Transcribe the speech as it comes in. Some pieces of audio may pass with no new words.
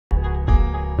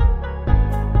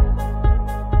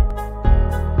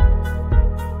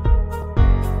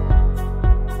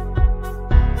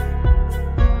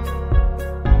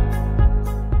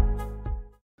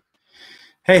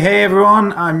Hey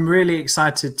everyone. I'm really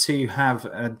excited to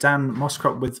have Dan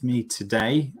Moscrop with me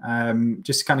today.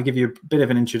 Just to kind of give you a bit of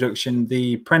an introduction,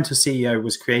 the Parental CEO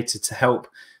was created to help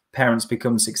parents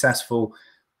become successful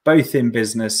both in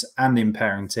business and in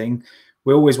parenting.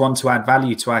 We always want to add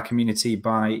value to our community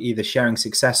by either sharing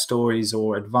success stories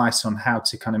or advice on how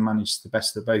to kind of manage the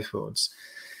best of both worlds.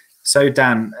 So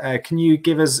Dan, can you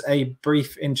give us a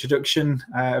brief introduction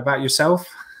about yourself?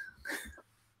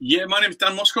 Yeah, my name is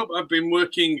Dan Moscrop. I've been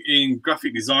working in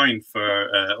graphic design for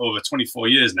over 24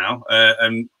 years now.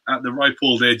 And at the ripe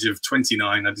old age of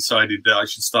 29, I decided that I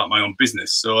should start my own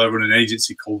business. So I run an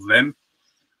agency called Them.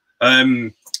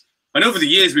 And over the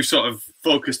years, we've sort of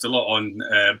focused a lot on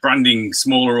branding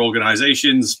smaller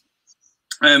organizations.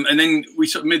 And then we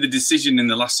sort of made the decision in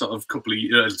the last sort of couple of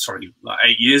years, like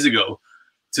 8 years ago,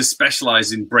 to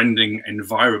specialize in branding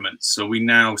environments. So we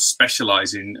now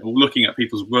specialize in looking at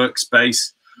people's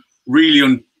workspace, really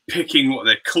unpicking what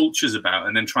their culture's about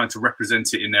and then trying to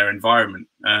represent it in their environment.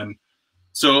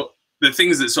 So the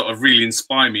things that sort of really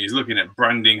inspire me is looking at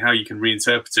branding, how you can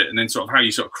reinterpret it, and then sort of how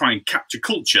you sort of try and capture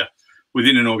culture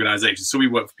within an organization. So we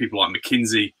work for people like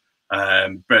McKinsey,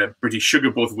 British Sugar,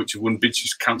 both of which have won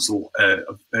British Council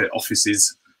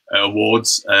offices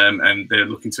awards, and they're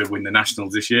looking to win the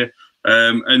nationals this year.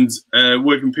 And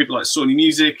working with people like Sony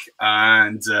Music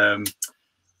and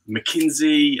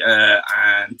McKinsey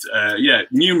and yeah,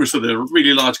 numerous other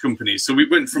really large companies. So we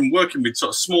went from working with sort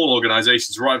of small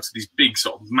organizations right up to these big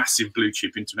sort of massive blue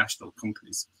chip international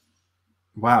companies.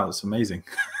 Wow, that's amazing.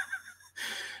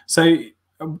 So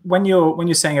when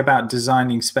you're saying about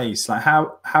designing space, like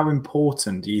how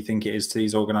important do you think it is to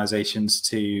these organizations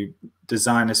to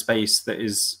design a space that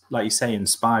is, like you say,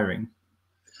 inspiring?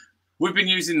 We've been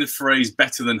using the phrase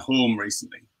better than home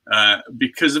recently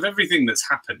because of everything that's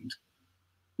happened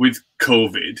with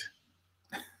COVID.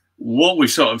 What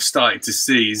we've sort of started to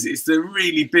see is it's the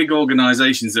really big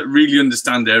organizations that really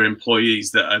understand their employees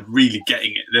that are really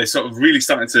getting it. They're sort of really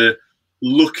starting to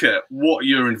look at what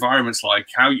your environment's like,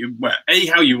 how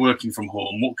you're working from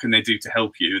home, what can they do to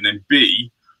help you, and then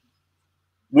B,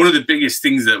 one of the biggest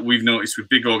things that we've noticed with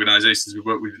big organizations we've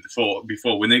worked with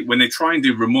before when they try and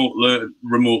do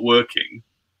remote working,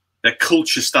 their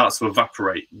culture starts to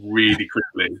evaporate really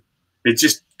quickly. It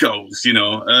just goes, you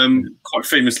know. Quite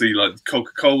famously, like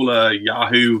Coca-Cola,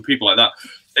 Yahoo, people like that,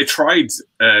 they tried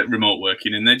remote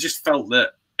working and they just felt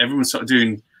that everyone's sort of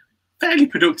doing fairly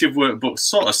productive work, but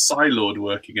sort of siloed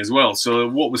working as well. So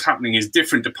what was happening is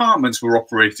different departments were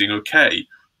operating okay,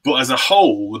 but as a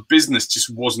whole, the business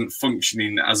just wasn't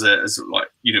functioning as like,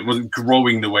 you know, it wasn't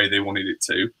growing the way they wanted it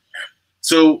to.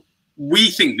 So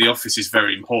we think the office is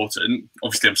very important.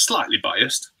 Obviously, I'm slightly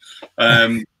biased,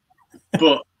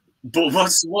 but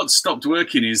what stopped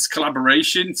working is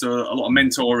collaboration. So a lot of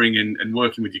mentoring and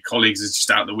working with your colleagues is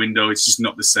just out the window. It's just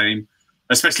not the same,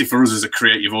 especially for us as a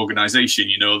creative organization.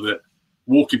 You know, that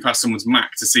walking past someone's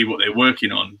Mac to see what they're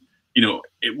working on, you know,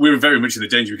 we're very much in the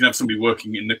danger. We can have somebody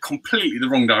working in completely the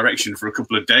wrong direction for a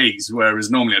couple of days, whereas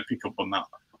normally I'd pick up on that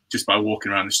just by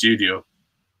walking around the studio.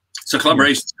 So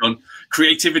collaboration's gone.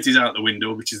 Creativity's out the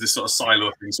window, which is this sort of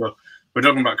silo thing. So we're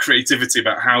talking about creativity,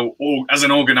 about how, as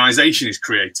an organization, is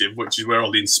creative, which is where all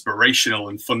the inspirational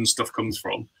and fun stuff comes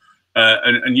from.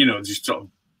 And you know, just sort of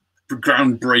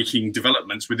groundbreaking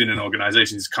developments within an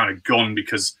organization is kind of gone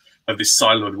because of this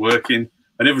siloed working,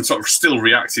 and everyone's sort of still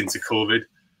reacting to COVID.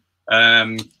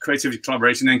 Creativity,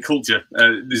 collaboration, and culture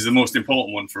is the most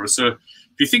important one for us. So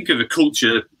if you think of the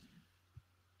culture,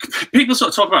 people sort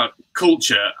of talk about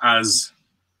culture as,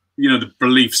 you know, the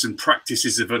beliefs and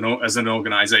practices of as an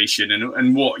organization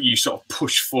and what you sort of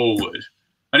push forward.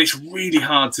 And it's really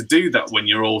hard to do that when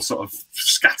you're all sort of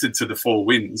scattered to the four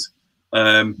winds.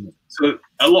 So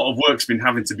a lot of work's been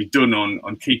having to be done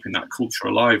on keeping that culture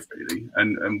alive, really.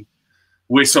 And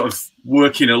we're sort of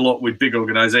working a lot with big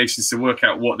organizations to work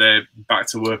out what their back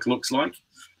to work looks like,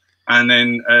 and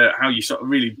then how you sort of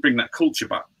really bring that culture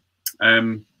back.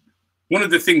 One of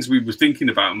the things we were thinking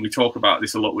about, and we talk about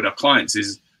this a lot with our clients,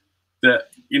 is that,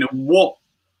 you know,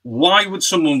 why would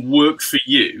someone work for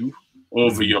you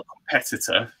over your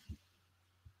competitor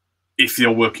if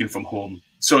you're working from home?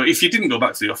 So if you didn't go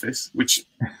back to the office, which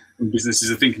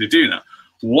businesses are thinking of doing that,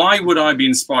 why would I be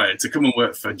inspired to come and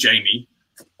work for Jamie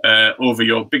over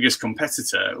your biggest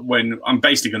competitor when I'm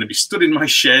basically going to be stood in my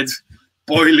shed,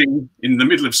 boiling in the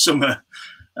middle of summer,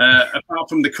 apart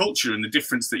from the culture and the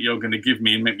difference that you're going to give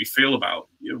me and make me feel about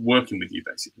working with you,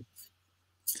 basically.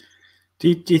 Do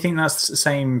you think that's the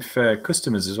same for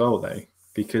customers as well, though?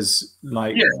 Because,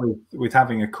 like, yeah, with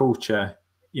having a culture,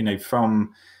 you know,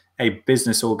 from a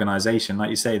business organization,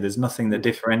 like you say, there's nothing that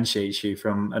differentiates you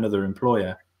from another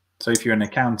employer. So if you're an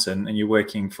accountant and you're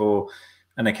working for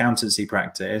an accountancy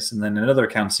practice, and then another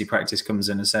accountancy practice comes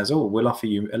in and says, oh, we'll offer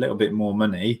you a little bit more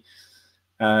money,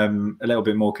 a little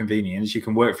bit more convenience, you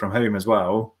can work from home as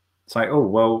well. It's like, oh,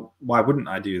 well, why wouldn't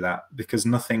I do that? Because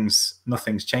nothing's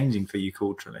changing for you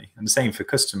culturally. And the same for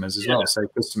customers as well. So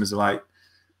customers are like,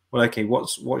 well, okay,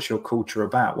 what's your culture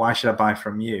about? Why should I buy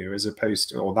from you as opposed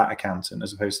to, or that accountant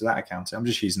as opposed to that accountant? I'm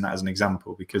just using that as an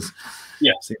example because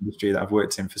it's the industry that I've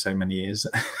worked in for so many years.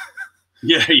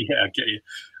 Yeah, I get you.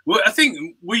 Well, I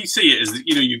think we see it as,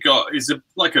 you know, you've got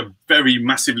like a very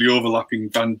massively overlapping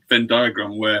Venn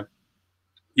diagram where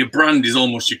your brand is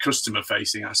almost your customer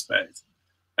facing aspect,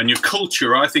 and your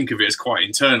culture, I think of it as quite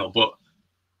internal. But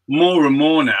more and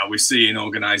more now we're seeing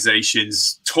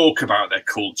organizations talk about their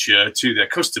culture to their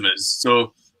customers.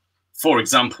 So, for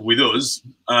example, with us,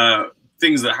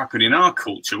 things that happen in our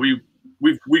culture, we've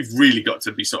really got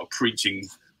to be sort of preaching,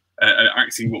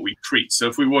 acting what we preach. So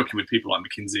if we're working with people like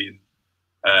McKinsey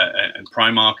and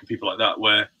Primark and people like that,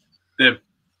 where they're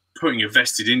putting a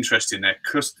vested interest in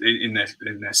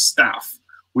their staff,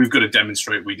 we've got to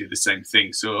demonstrate we do the same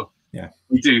thing. So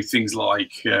we do things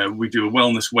like we do a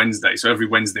wellness Wednesday. So every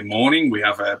Wednesday morning we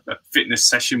have a fitness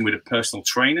session with a personal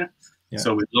trainer.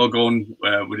 So we log on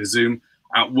with a Zoom.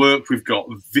 At work, we've got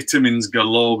vitamins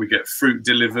galore. We get fruit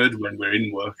delivered when we're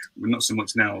in work. We're not so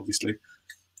much now, obviously.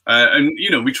 And, you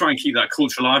know, we try and keep that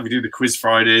culture alive. We do the quiz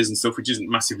Fridays and stuff, which isn't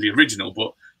massively original,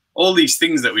 but all these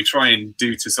things that we try and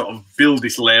do to sort of build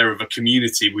this layer of a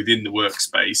community within the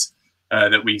workspace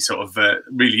that we sort of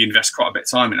really invest quite a bit of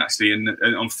time in, actually. And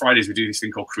on Fridays, we do this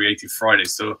thing called Creative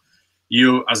Fridays. So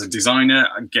you, as a designer,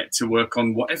 get to work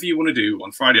on whatever you want to do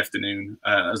on Friday afternoon,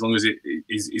 as long as it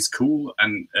is cool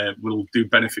and will do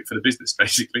benefit for the business,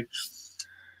 basically.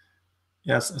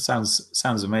 Yes, it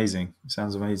sounds amazing. It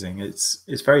sounds amazing.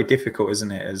 It's very difficult,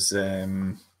 isn't it, as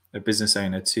a business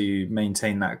owner to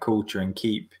maintain that culture and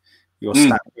keep your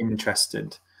staff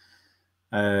interested,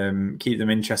 keep them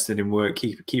interested in work,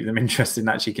 keep them interested in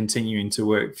actually continuing to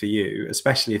work for you,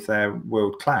 especially if they're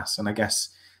world class. And I guess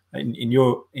in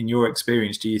your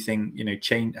experience, do you think, you know,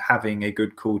 having a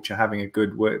good culture, having a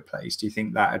good workplace, do you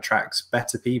think that attracts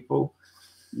better people?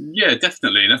 Yeah,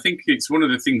 definitely. And I think it's one of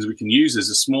the things we can use as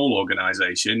a small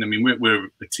organization. I mean, we're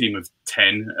a team of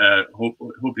 10,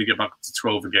 hopefully get back to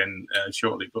 12 again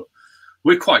shortly, but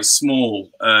we're quite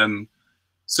small.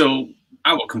 So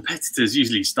our competitors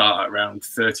usually start at around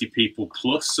 30 people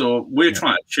plus. So we're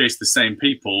trying to chase the same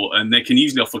people, and they can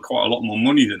usually offer quite a lot more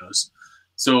money than us.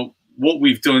 So what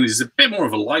we've done is a bit more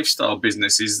of a lifestyle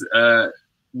business.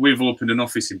 We've opened an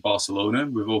office in Barcelona.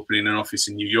 We're opening an office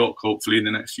in New York, hopefully in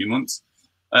the next few months.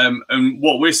 And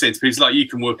what we're saying to people is, like, you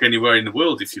can work anywhere in the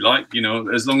world if you like, you know,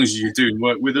 as long as you're doing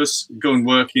work with us. Go and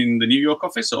work in the New York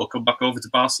office or come back over to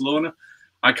Barcelona.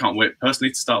 I can't wait personally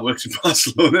to start working in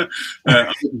Barcelona.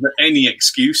 Any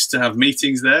excuse to have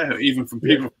meetings there, even from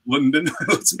people from London.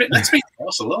 let's meet in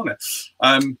Barcelona.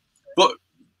 But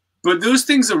those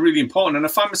things are really important, and I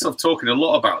find myself talking a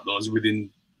lot about those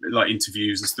within like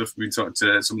interviews and stuff. We've been talking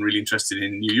to someone really interested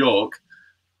in New York.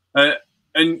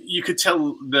 And you could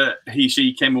tell that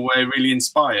she came away really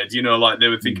inspired, you know, like they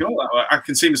were thinking, oh, I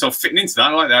can see myself fitting into that.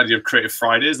 I like the idea of Creative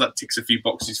Fridays. That ticks a few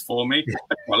boxes for me.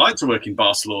 I like to work in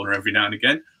Barcelona every now and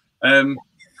again.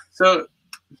 So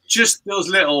just those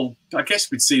little, I guess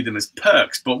we'd see them as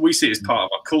perks, but we see it as part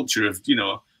of our culture of, you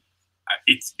know,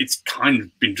 it's kind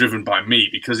of been driven by me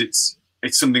because it's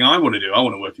something I want to do. I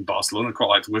want to work in Barcelona. I quite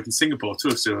like to work in Singapore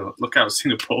too. So look out,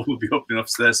 Singapore will be opening up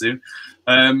there soon.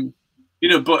 You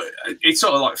know, but it's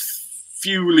sort of like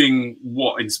fueling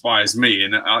what inspires me,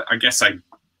 and I guess I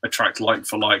attract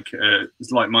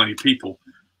like-minded people.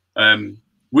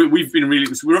 We've been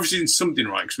we're obviously doing something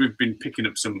right because we've been picking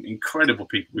up some incredible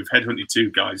people. We've headhunted 2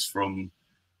 guys from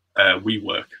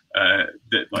WeWork,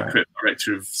 creative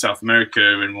director of South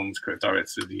America, and one was creative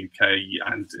director of the UK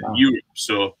and Europe.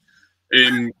 So,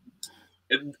 and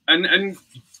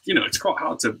you know, it's quite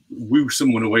hard to woo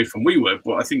someone away from WeWork,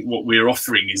 but I think what we're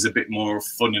offering is a bit more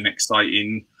fun and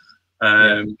exciting,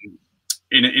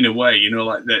 in a way, you know,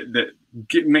 like that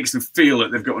makes them feel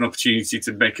that they've got an opportunity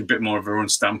to make a bit more of their own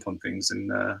stamp on things.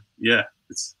 And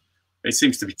it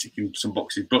seems to be ticking some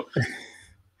boxes. But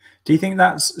do you think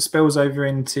that spills over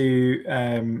into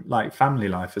like family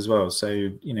life as well? So,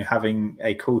 you know, having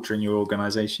a culture in your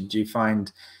organization, do you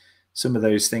find some of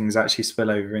those things actually spill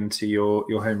over into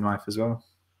your home life as well?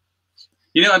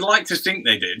 You know, I'd like to think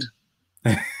they did.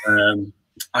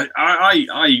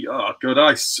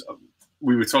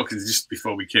 We were talking just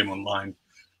before we came on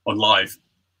live.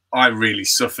 I really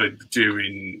suffered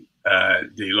during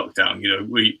the lockdown. You know,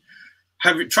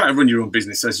 try to run your own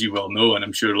business, as you well know, and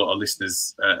I'm sure a lot of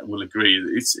listeners will agree.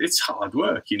 It's hard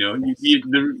work, you know.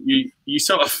 You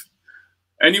sort of,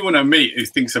 anyone I meet who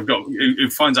thinks who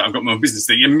finds out I've got my own business,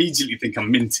 they immediately think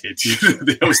I'm minted.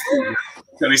 They always think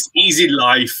I've got this easy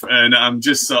life, and I'm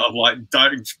just sort of like a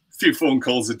few phone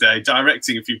calls a day,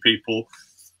 directing a few people.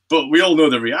 But we all know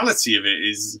the reality of it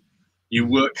is you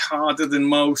work harder than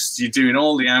most. You're doing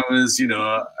all the hours, you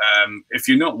know. If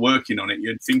you're not working on it,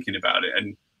 you're thinking about it.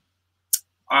 And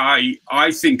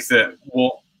I think that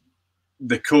what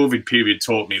the COVID period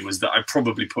taught me was that I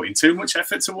probably put in too much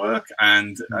effort to work,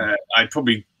 and I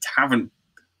probably haven't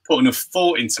put enough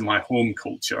thought into my home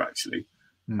culture, actually.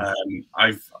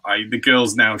 The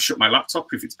girls now shut my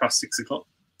laptop if it's past 6 o'clock.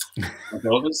 My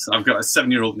daughters. I've got a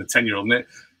 7-year-old and a 10-year-old,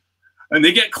 and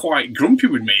they get quite grumpy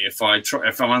with me if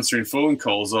I'm answering phone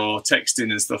calls or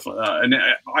texting and stuff like that. And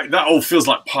that all feels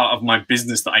like part of my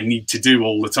business that I need to do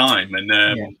all the time. And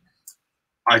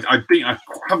I think I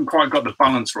haven't quite got the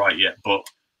balance right yet. But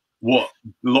what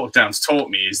lockdown's taught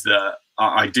me is that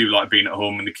I do like being at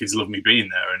home, and the kids love me being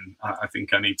there. And I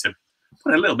think I need to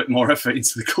put a little bit more effort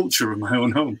into the culture of my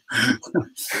own home.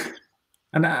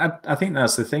 And I think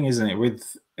that's the thing, isn't it?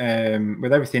 With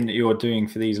everything that you're doing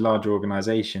for these larger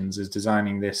organizations, is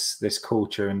designing this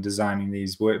culture and designing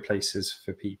these workplaces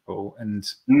for people. And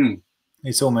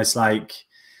it's almost like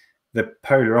the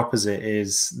polar opposite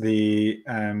is the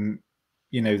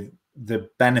the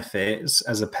benefits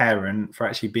as a parent for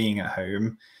actually being at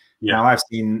home. Now I've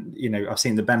seen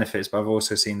the benefits, but I've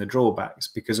also seen the drawbacks,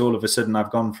 because all of a sudden I've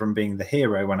gone from being the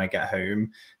hero when I get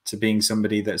home to being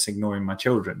somebody that's ignoring my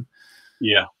children.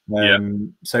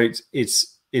 So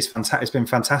it's fantastic. It's been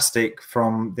fantastic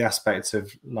from the aspect of,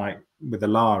 like, with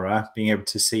Alara, being able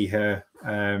to see her,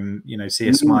 see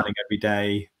her smiling every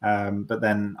day. But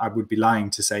then I would be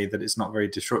lying to say that it's not very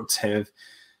disruptive.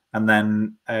 And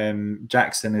then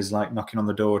Jackson is like knocking on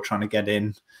the door, trying to get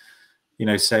in.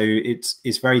 So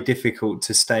it's very difficult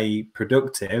to stay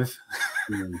productive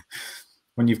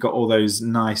when you've got all those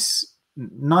nice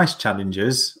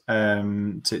challenges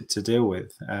to deal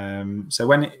with. So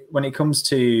when it comes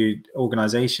to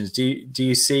organizations, do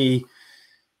you see,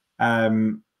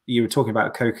 you were talking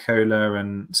about Coca-Cola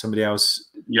and somebody else,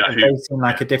 have they seen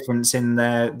like a difference in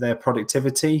their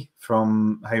productivity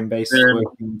from home-based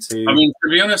working to? I mean, to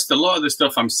be honest, a lot of the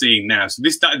stuff I'm seeing now, so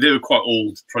they were quite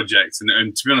old projects,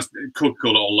 and to be honest,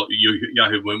 Coca-Cola, a lot of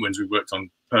Yahoo weren't ones we worked on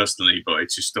personally, but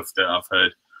it's just stuff that I've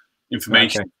heard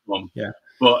information from.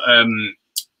 But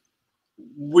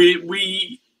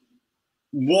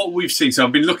what we've seen, so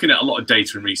I've been looking at a lot of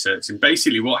data and research, and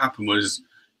basically what happened was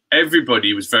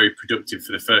everybody was very productive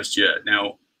for the first year.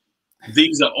 Now,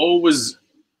 these are always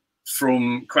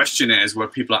from questionnaires where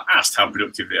people are asked how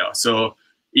productive they are. So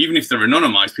even if they're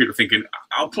anonymized, people are thinking,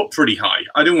 I'll put pretty high.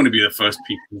 I don't want to be the first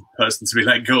person to be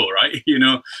let go, right?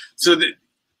 So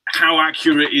how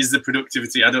accurate is the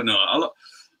productivity? I don't know.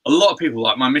 A lot of people,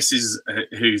 like my missus,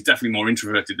 who's definitely more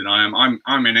introverted than I am,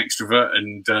 I'm an extrovert,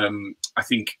 and I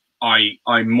think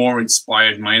I'm more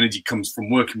inspired. My energy comes from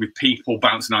working with people,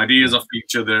 bouncing ideas off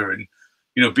each other, and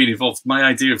being involved. My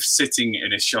idea of sitting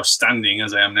in standing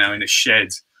as I am now in a shed,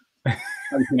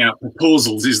 typing out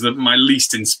proposals, is my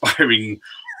least inspiring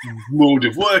mode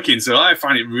of working. So I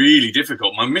find it really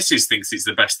difficult. My missus thinks it's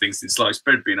the best thing since sliced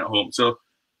bread, being at home. So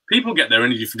people get their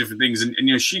energy from different things,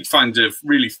 and she finds a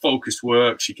really focused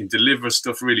work. She can deliver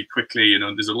stuff really quickly.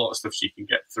 There's a lot of stuff she can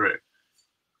get through.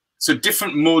 So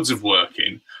different modes of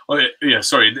working.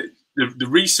 The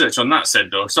research on that said,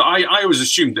 though, so I always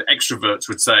assumed that extroverts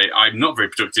would say, I'm not very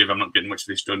productive, I'm not getting much of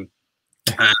this done.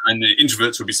 And the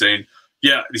introverts would be saying,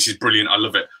 yeah, this is brilliant, I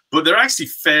love it. But they're actually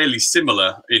fairly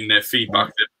similar in their feedback.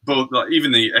 That both, like,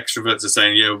 even the extroverts are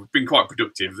saying, yeah, we've been quite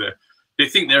productive. They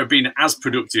think they're being as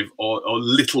productive or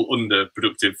little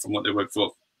underproductive from what they work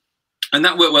for. And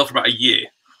that worked well for about a year.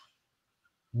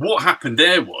 What happened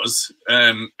there was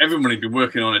everyone had been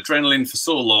working on adrenaline for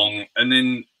so long, and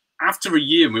then after a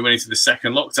year, we went into the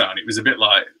second lockdown. It was a bit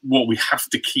like, well, we have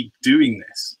to keep doing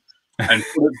this, and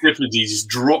productivity just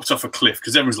dropped off a cliff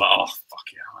because everyone's like, oh, fuck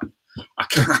yeah, man. I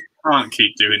can't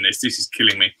keep doing this. This is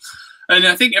killing me. And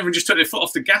I think everyone just took their foot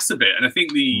off the gas a bit. And I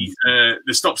think the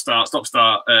stop-start,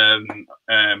 and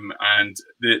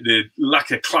the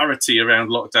lack of clarity around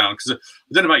lockdown. Because I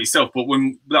don't know about yourself, but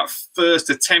when that first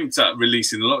attempt at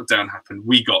releasing the lockdown happened,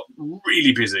 we got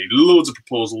really busy. Loads of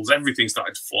proposals. Everything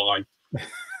started to fly.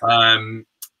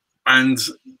 And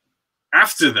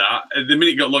after that, the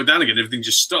minute it got locked down again, everything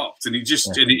just stopped. And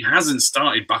it hasn't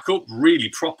started back up really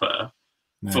proper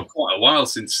for quite a while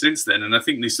since then. And I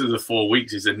think this other 4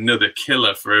 weeks is another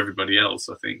killer for everybody else,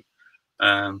 I think.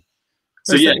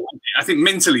 So yeah, I think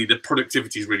mentally the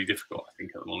productivity is really difficult, I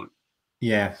think, at the moment.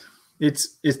 Yeah,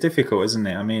 it's difficult, isn't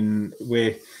it? I mean,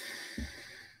 we're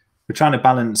trying to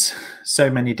balance so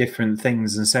many different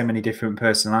things and so many different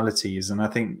personalities. And I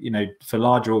think, you know, for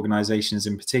larger organizations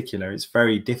in particular, it's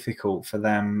very difficult for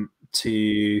them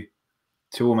to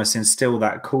almost instill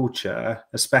that culture,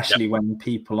 especially when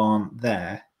people aren't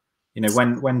there. You know,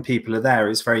 when people are there,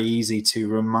 it's very easy to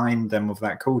remind them of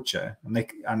that culture.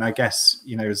 And I guess,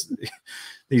 you know,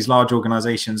 these large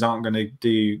organizations aren't going to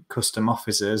do custom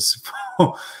offices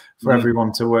for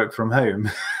everyone to work from home.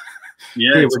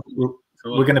 Yeah,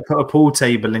 we're going to put a pool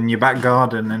table in your back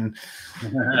garden, and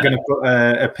we're going to put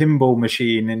a pinball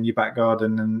machine in your back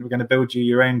garden, and we're going to build you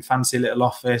your own fancy little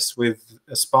office with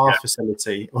a spa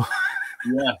facility.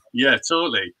 Yeah,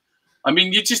 totally. I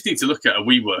mean, you just need to look at a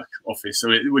WeWork office,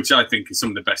 which I think is some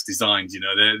of the best designs. You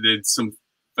know, there's some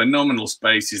phenomenal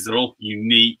spaces. They're all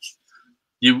unique.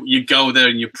 You go there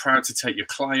and you're proud to take your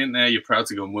client there. You're proud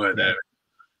to go and work there.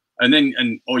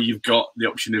 Or you've got the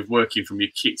option of working from your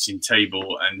kitchen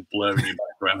table and blurring your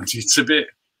background. It's a bit.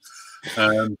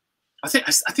 I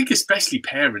think especially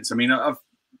parents. I mean, a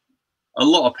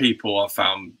lot of people I've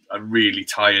found are really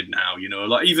tired now. You know,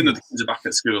 like even though the kids are back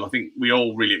at school, I think we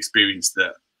all really experienced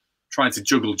that trying to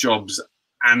juggle jobs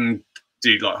and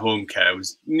do like home care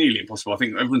was nearly impossible. I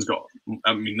think everyone's got.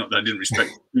 I mean, not that I didn't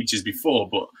respect teachers before,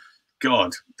 but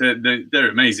God, they're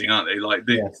amazing, aren't they? Like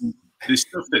the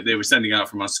stuff that they were sending out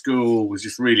from our school was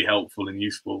just really helpful and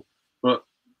useful. But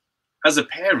as a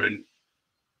parent,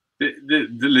 the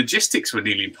logistics were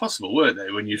nearly impossible, weren't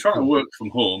they? When you're trying to work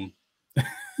from home,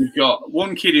 you've got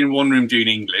one kid in one room doing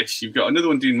English, you've got another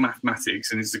one doing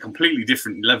mathematics, and it's a completely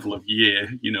different level of year,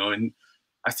 you know. And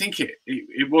I think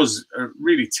it was a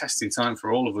really testing time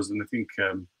for all of us. And I think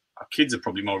our kids are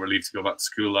probably more relieved to go back to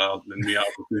school now than we are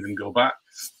to see them go back.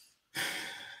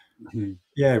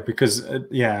 Yeah, because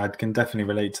I can definitely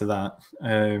relate to that.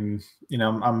 You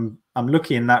know, I'm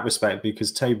lucky in that respect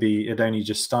because Toby had only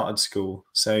just started school,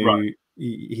 so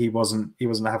he wasn't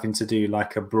having to do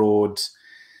like a broad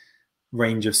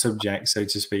range of subjects, so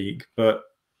to speak. But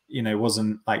you know, it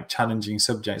wasn't like challenging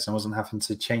subjects. I wasn't having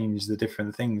to change the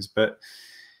different things, but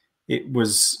it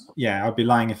was, I'd be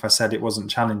lying if I said it wasn't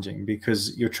challenging,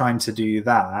 because you're trying to do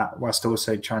that whilst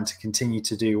also trying to continue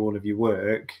to do all of your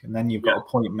work. And then you've got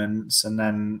appointments, and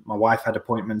then my wife had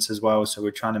appointments as well. So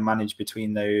we're trying to manage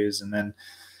between those. And then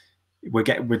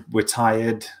we're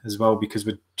tired as well because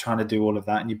we're trying to do all of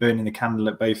that, and you're burning the candle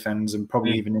at both ends and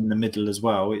probably even in the middle as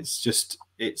well. It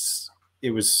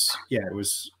was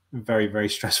a very, very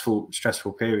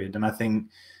stressful period. And I think,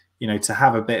 you know, to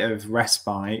have a bit of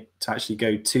respite, to actually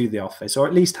go to the office, or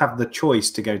at least have the choice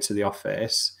to go to the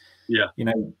office. Yeah. You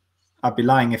know, I'd be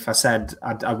lying if I said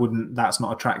I wouldn't. That's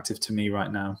not attractive to me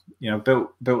right now. You know,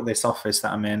 built this office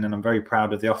that I'm in, and I'm very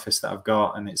proud of the office that I've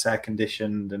got, and it's air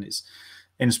conditioned and it's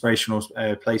inspirational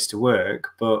place to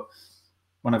work. But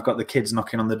when I've got the kids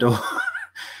knocking on the door,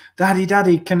 Daddy,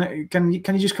 can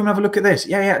you just come and have a look at this?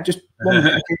 Yeah, just 1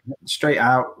 minute, straight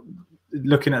out.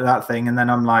 Looking at that thing, and then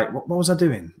I'm like, what was I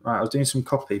doing? Right, I was doing some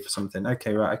copy for something.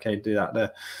 Okay, do that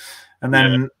there. And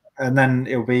then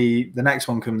it'll be the next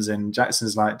one comes in.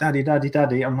 Jackson's like, Daddy.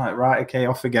 I'm like, right, okay,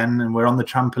 off again. And we're on the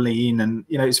trampoline, and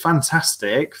you know, it's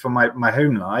fantastic for my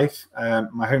home life.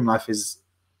 My home life is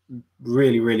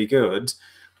really, really good.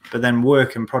 But then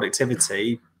work and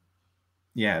productivity,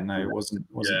 it wasn't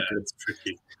good. It's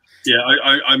tricky. Yeah,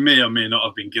 I may or may not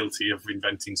have been guilty of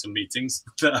inventing some meetings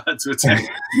that I had to attend.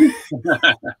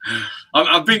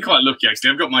 I've been quite lucky,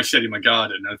 actually. I've got my shed in my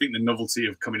garden. I think the novelty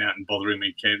of coming out and bothering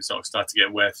me started to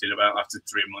get worth it about after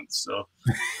 3 months. So,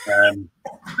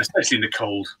 especially in the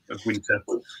cold of winter.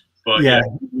 But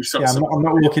I'm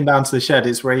not walking down to the shed.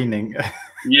 It's raining.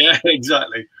 Yeah,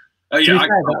 exactly.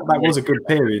 That was a good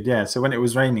period. Yeah. So when it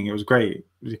was raining, it was great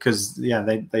because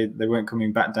they weren't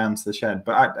coming back down to the shed.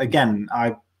 But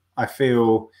I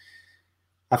feel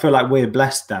like we're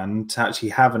blessed, Dan, to actually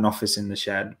have an office in the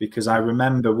shed, because I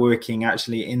remember working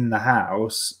actually in the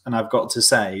house, and I've got to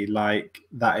say, like,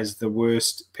 that is the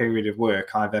worst period of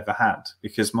work I've ever had,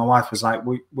 because my wife was like,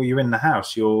 well, you're in the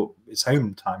house, it's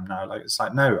home time now. Like, it's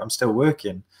like, no, I'm still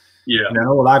working. Yeah. You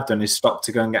know, all I've done is stop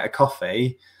to go and get a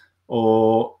coffee,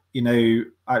 or, you know,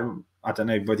 I don't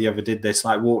know whether you ever did this,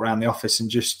 like walk around the office and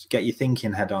just get your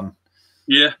thinking head on.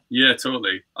 Yeah,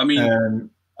 totally. I mean,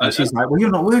 and she's like, well,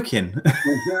 you're not working.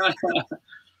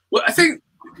 Well, I think,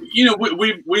 you know,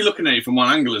 we're looking at it from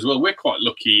one angle as well. We're quite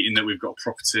lucky in that we've got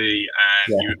property,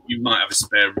 and you might have a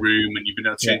spare room, and you've been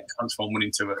able to transform one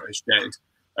into a shed,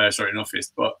 an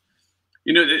office. But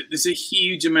you know, there's a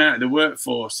huge amount of the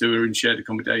workforce who are in shared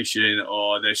accommodation,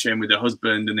 or they're sharing with their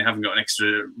husband and they haven't got an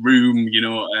extra room, you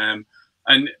know,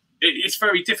 and it's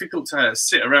very difficult to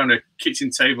sit around a kitchen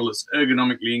table that's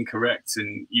ergonomically incorrect,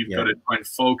 and you've got to try and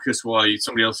focus while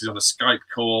somebody else is on a Skype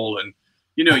call, and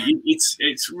you know,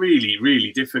 it's really,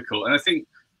 really difficult. And I think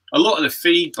a lot of the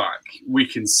feedback we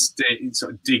can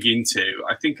sort of dig into,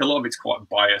 I think a lot of it's quite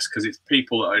biased, because it's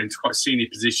people that are in quite senior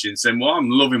positions saying, well, I'm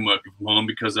loving working from home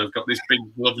because I've got this big,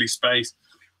 lovely space.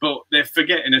 But they're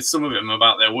forgetting, some of them,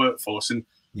 about their workforce. And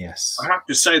yes, I have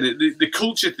to say that the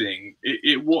culture thing,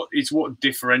 it's what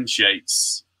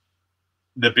differentiates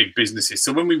the big businesses.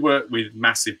 So when we work with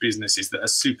massive businesses that are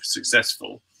super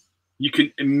successful, you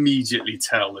can immediately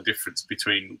tell the difference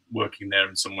between working there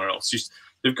and somewhere else. Just,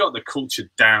 they've got the culture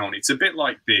down. It's a bit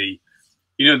like the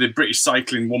British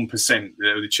cycling 1%.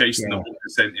 They're chasing the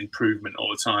 1% improvement all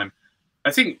the time.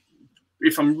 I think,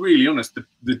 if I'm really honest,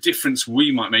 the difference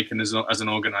we might make as an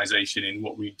organisation in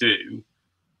what we do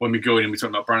when we go in and we talk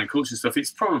about brand and culture and stuff,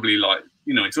 it's probably like,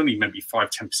 you know, it's only maybe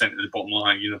 5–10% of the bottom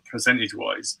line, you know,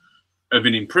 percentage-wise, of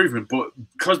an improvement. But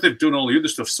because they've done all the other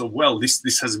stuff so well, this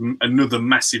has another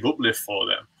massive uplift for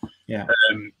them. Yeah.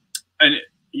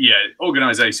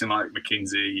 Organisation like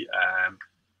McKinsey,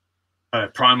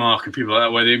 Primark and people like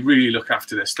that, where they really look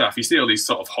after their staff. You see all these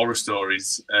sort of horror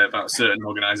stories about certain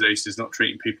organisations not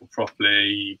treating people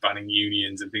properly, banning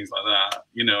unions and things like that,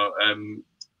 you know.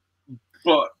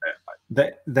 But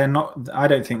they're not. I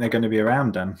don't think they're going to be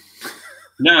around, Dan.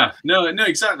 No,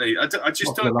 exactly. I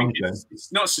just don't think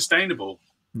it's not sustainable.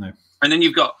 No. And then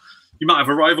you might have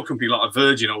a rival company like a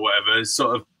Virgin or whatever,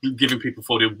 sort of giving people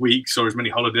 40 weeks or as many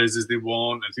holidays as they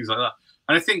want and things like that.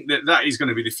 And I think that is going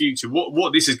to be the future.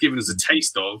 What this has given us a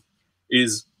taste of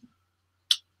is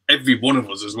every one of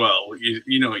us as well.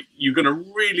 You know, you're going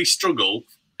to really struggle.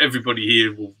 Everybody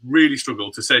here will really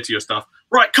struggle to say to your staff,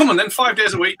 right, come on then, 5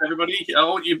 days a week, everybody. I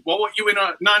want you in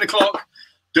at 9 o'clock.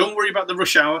 Don't worry about the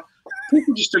rush hour.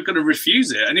 People just are going to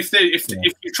refuse it. And if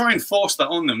you try and force that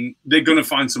on them, they're going to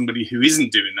find somebody who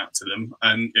isn't doing that to them,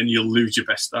 and you'll lose your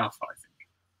best staff, I think.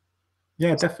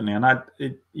 Yeah, definitely.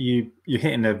 And you're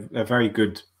hitting a very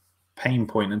good pain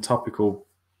point and topical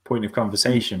point of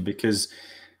conversation, because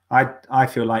I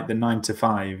feel like the 9 to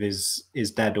 5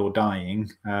 is dead or dying,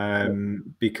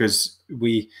 because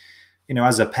we, you know,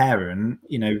 as a parent,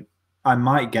 you know, I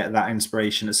might get that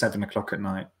inspiration at 7 o'clock at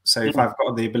night. So if I've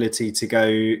got the ability to go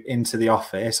into the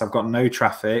office, I've got no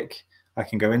traffic, I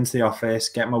can go into the office,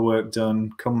 get my work done,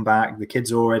 come back. The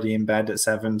kids are already in bed at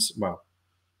 7. Well,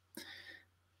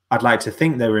 I'd like to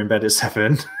think they were in bed at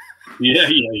 7. Yeah.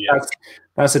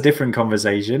 That's a different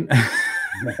conversation.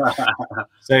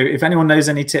 So if anyone knows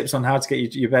any tips on how to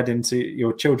get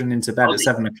your children into bed at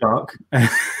 7 o'clock,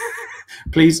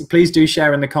 please do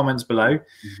share in the comments below.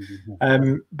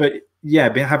 But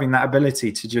yeah, having that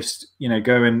ability to just, you know,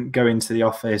 go into the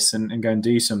office and go and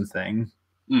do something,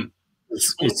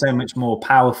 it's so much more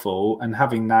powerful. And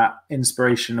having that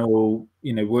inspirational,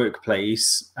 you know,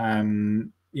 workplace,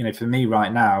 you know, for me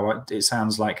right now, it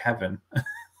sounds like heaven.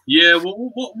 Yeah,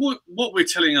 well, what we're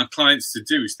telling our clients to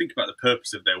do is think about the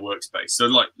purpose of their workspace. So,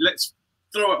 like, let's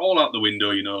throw it all out the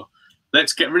window, you know.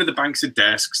 Let's get rid of the banks of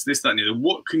desks, this, that, and the other.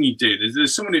 What can you do?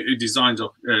 There's someone who designs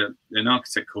an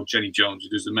architect called Jenny Jones, who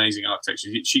does amazing architecture.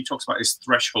 She talks about this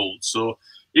threshold. So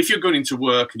if you're going into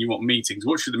work and you want meetings,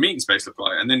 what should the meeting space look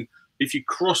like? And then if you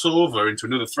cross over into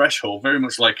another threshold, very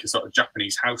much like a sort of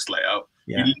Japanese house layout,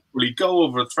 you literally go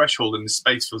over a threshold and the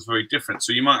space feels very different.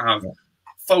 So you might have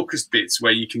focused bits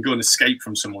where you can go and escape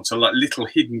from someone. So like little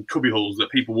hidden cubby holes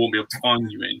that people won't be able to find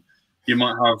you in. You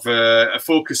might have a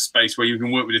focus space where you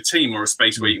can work with a team, or a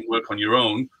space where you can work on your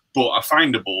own, but are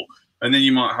findable. And then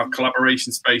you might have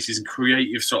collaboration spaces and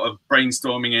creative sort of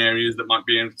brainstorming areas that might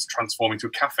be able to transform into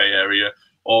a cafe area,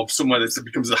 or somewhere that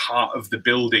becomes the heart of the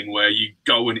building where you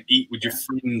go and eat with your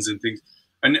friends and things.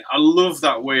 And I love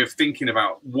that way of thinking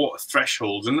about what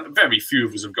thresholds, and very few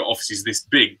of us have got offices this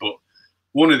big, but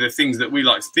one of the things that we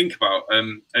like to think about,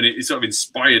 and it sort of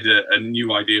inspired a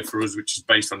new idea for us, which is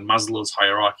based on Maslow's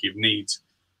hierarchy of needs,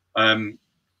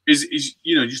 is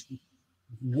you know, just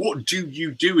what do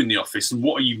you do in the office, and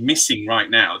what are you missing right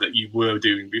now that you were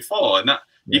doing before, and that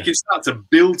you can start to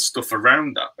build stuff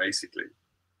around that, basically.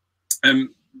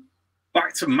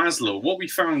 Back to Maslow, what we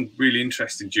found really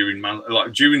interesting during the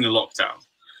lockdown.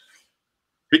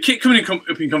 It kept coming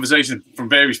up in conversation from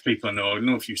various people I know. I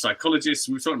know a few psychologists.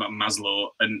 We were talking about Maslow,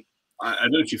 and I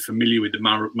don't know if you're familiar with the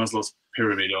Maslow's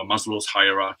pyramid or Maslow's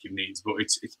hierarchy of needs, but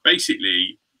it's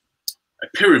basically a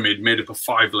pyramid made up of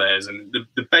 5 layers, and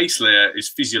the base layer is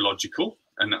physiological,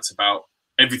 and that's about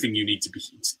everything you need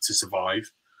to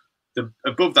survive.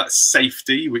 above that,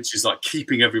 safety, which is like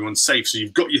keeping everyone safe. So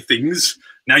you've got your things,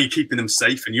 now you're keeping them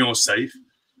safe and you're safe.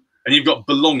 And you've got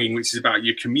belonging, which is about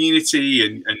your community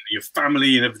and your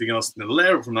family and everything else. And the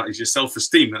layer up from that is your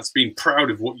self-esteem. That's being proud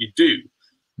of what you do,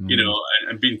 you know,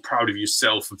 and being proud of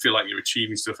yourself and feel like you're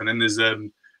achieving stuff. And then there's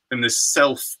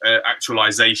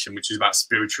self-actualization, which is about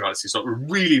spirituality, so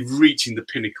really reaching the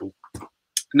pinnacle.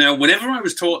 Now, whenever I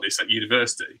was taught this at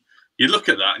university, you look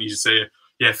at that and you just say,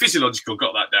 yeah, physiological,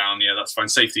 got that down. Yeah, that's fine.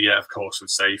 Safety, yeah, of course,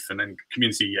 was safe. And then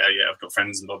community, yeah, I've got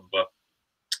friends and blah, blah, blah.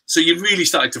 So you really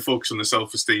started to focus on the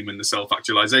self-esteem and the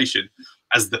self-actualization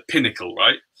as the pinnacle,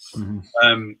 right?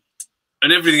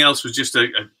 And everything else was just a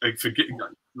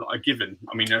given.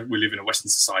 I mean, we live in a Western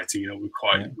society, you know, we're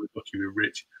lucky, we're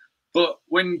rich. But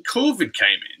when COVID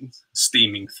came in,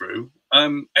 steaming through,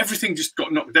 everything just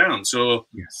got knocked down. So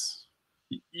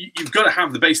you've got to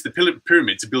have the base of the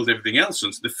pyramid to build everything else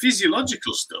on. So the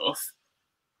physiological stuff,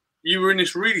 you were in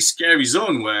this really scary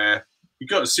zone where you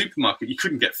got a supermarket, you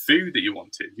couldn't get food that you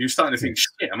wanted. You're starting to think,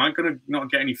 shit, am I going to not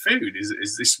get any food?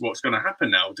 Is this what's going to happen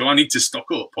now? Do I need to stock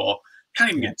up? Or can't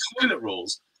even get toilet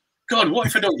rolls? God, what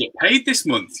if I don't get paid this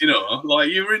month? You know, like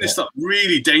you're in this like,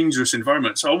 really dangerous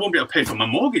environment. So I won't be able to pay for my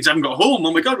mortgage. I haven't got a home.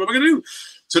 Oh my God, what am I going to do?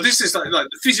 So this is like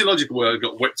the physiological world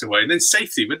got whipped away. And then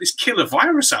safety, with this killer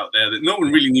virus out there that no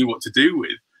one really knew what to do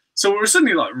with. So we were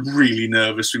suddenly like really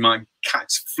nervous. We might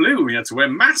catch flu. We had to wear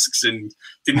masks and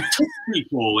didn't touch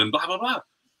people and blah, blah, blah.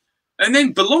 And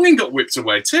then belonging got whipped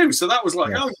away too. So that was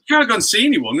like, oh, you can't go and see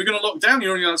anyone. We're going to lock down.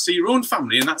 You're only going to see your own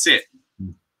family and that's it.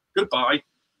 Goodbye.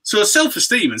 So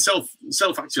self-esteem and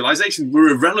self-actualization were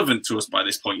irrelevant to us by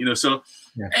this point, you know. So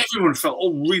everyone felt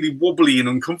all really wobbly and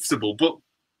uncomfortable. But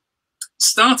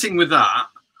starting with that,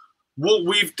 what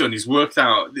we've done is worked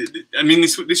out. I mean,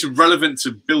 this is relevant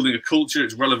to building a culture.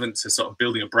 It's relevant to sort of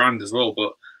building a brand as well.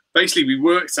 But basically, we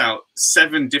worked out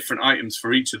 7 different items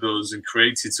for each of those and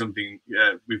created something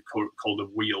we've called a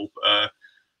wheel,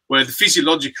 where the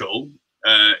physiological,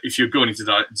 if you're going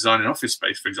to design an office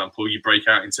space, for example, you break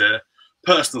out into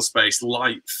personal space,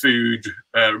 light, food,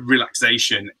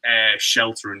 relaxation, air,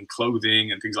 shelter, and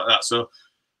clothing, and things like that. So,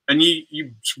 and we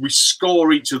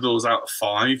score each of those out of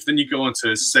 5. Then you go on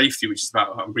to safety, which is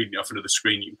about, I'm reading it off another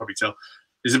screen, you can probably tell,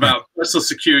 is about personal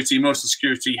security, emotional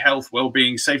security, health,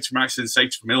 well-being, safety from accidents,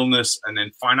 safety from illness, and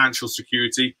then financial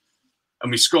security.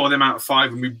 And we score them out of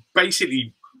 5, and we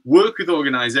basically work with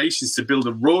organizations to build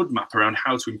a roadmap around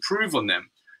how to improve on them.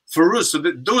 For us, so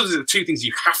those are the 2 things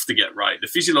you have to get right, the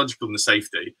physiological and the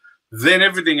safety. Then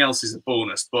everything else is a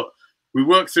bonus. But we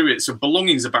work through it. So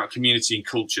belonging is about community and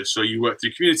culture. So you work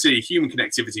through community, human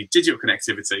connectivity, digital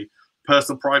connectivity,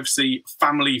 personal privacy,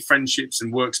 family, friendships,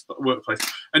 and workplace.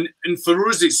 And for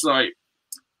us, it's like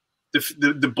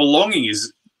the belonging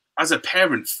is, as a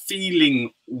parent,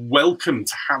 feeling welcome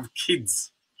to have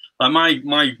kids. Like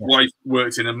my wife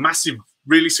worked in a massive,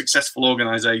 really successful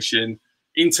organization,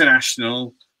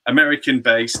 international,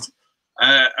 American-based,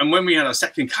 and when we had our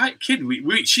second kid,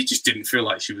 she just didn't feel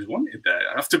like she was wanted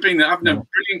there. After having a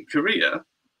brilliant career,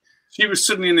 she was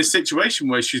suddenly in this situation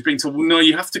where she's being told, well, no,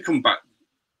 you have to come back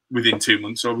within 2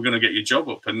 months or we're going to get your job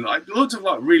up. And like loads of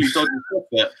like really dodgy stuff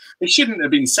that they shouldn't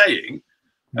have been saying,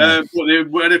 but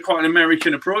they had quite an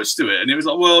American approach to it. And it was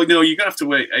like, well, no, you're going to have to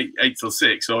wait 8 till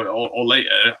 6 or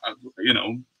later. You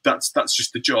know, that's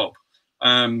just the job.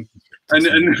 And we're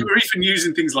even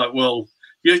using things like, well,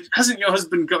 hasn't your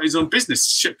husband got his own business?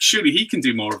 Surely he can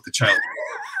do more of the child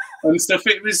and stuff.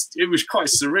 It was quite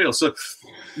surreal. So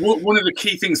one of the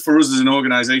key things for us as an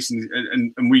organization,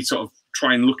 and we sort of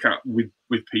try and look at with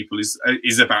people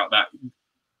is about that.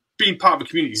 Being part of a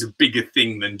community is a bigger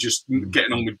thing than just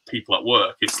getting on with people at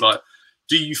work. It's like,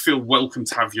 do you feel welcome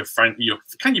to have your friend?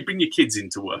 Can you bring your kids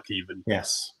into work even?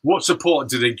 Yes. What support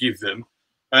do they give them?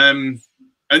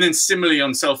 And then similarly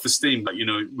on self-esteem, like, you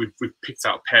know, we've picked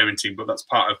out parenting, but that's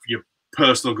part of your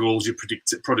personal goals, your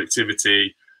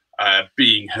productivity,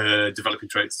 being heard, developing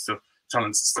traits, stuff,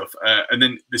 talents and stuff. And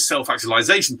then the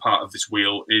self-actualization part of this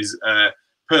wheel is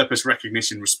purpose,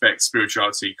 recognition, respect,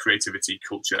 spirituality, creativity,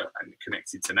 culture, and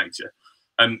connected to nature.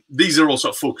 These are all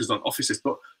sort of focused on offices,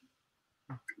 but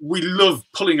we love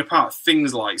pulling apart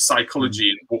things like psychology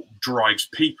and what drives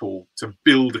people to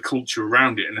build a culture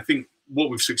around it. And I think what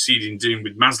we've succeeded in doing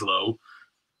with Maslow,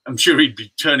 I'm sure he'd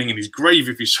be turning in his grave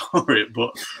if he saw it,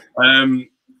 but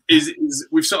is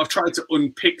we've sort of tried to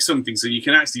unpick something so you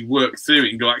can actually work through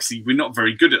it and go, actually, we're not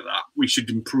very good at that. We should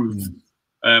improve.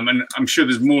 And I'm sure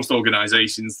there's most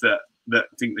organizations that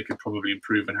think they could probably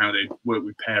improve on how they work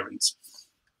with parents.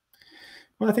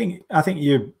 Well, I think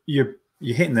you're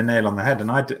you're hitting the nail on the head.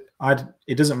 And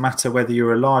it doesn't matter whether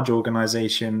you're a large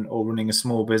organization or running a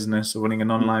small business or running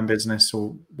an online business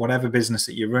or whatever business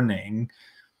that you're running,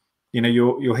 you know,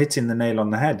 you're hitting the nail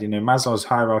on the head. You know, Maslow's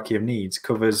hierarchy of needs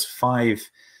covers 5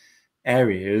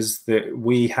 areas that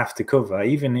we have to cover,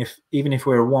 even if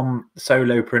we're one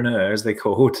solopreneur, as they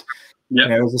called. Yeah. You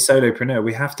know, as a solopreneur,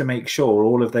 we have to make sure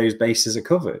all of those bases are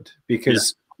covered,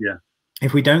 because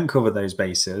if we don't cover those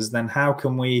bases, then how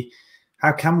can we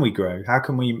grow? How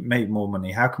can we make more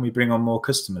money? How can we bring on more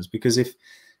customers? Because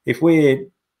if we're,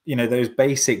 you know, those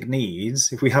basic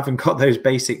needs, if we haven't got those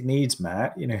basic needs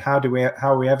met, you know, how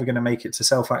are we ever going to make it to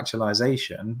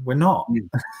self-actualization? We're not.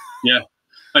 Yeah.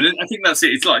 And I think that's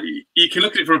it. It's like, you can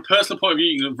look at it from a personal point of view,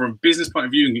 you can look from a business point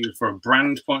of view, you can look from a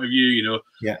brand point of view, you know.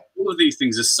 Yeah. All of these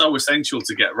things are so essential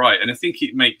to get right. And I think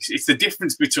it's the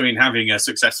difference between having a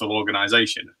successful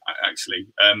organization, actually.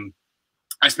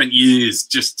 I spent years,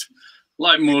 just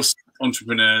like most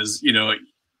entrepreneurs, you know,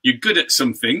 you're good at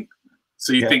something,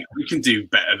 so you think, we can do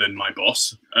better than my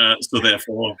boss. So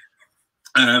therefore,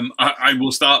 I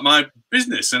will start my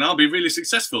business and I'll be really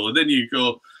successful. And then you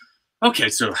go, okay,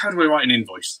 so how do I write an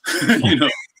invoice? You know,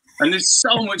 and there's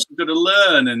so much you've got to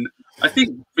learn. And I think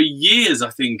for years,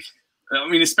 I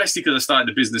mean, especially because I started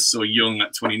the business so young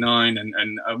at 29,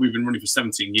 and we've been running for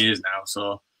 17 years now.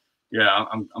 So yeah,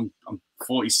 I'm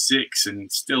 46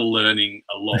 and still learning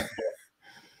a lot.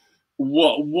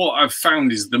 What I've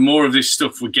found is the more of this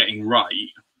stuff we're getting right,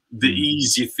 the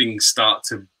easier things start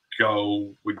to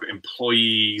go with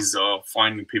employees or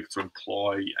finding people to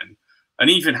employ, and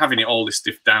even having it all this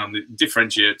stuff down that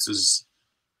differentiates us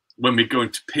when we're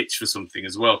going to pitch for something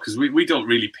as well. Because we don't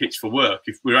really pitch for work.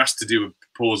 If we're asked to do a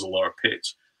proposal or a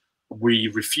pitch, we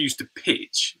refuse to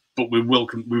pitch, but we will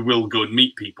go and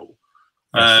meet people.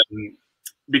 Yes.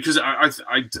 Because I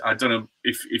don't know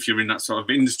if you're in that sort of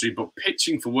industry, but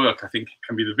pitching for work, I think,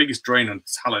 can be the biggest drain on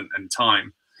talent and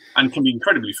time, and can be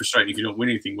incredibly frustrating if you don't win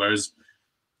anything. Whereas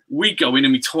we go in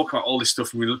and we talk about all this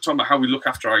stuff, and we talk about how we look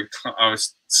after our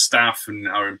staff and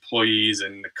our employees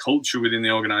and the culture within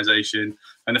the organization,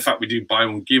 and the fact we do buy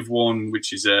one, give one,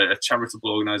 which is a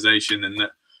charitable organization, and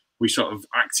that we sort of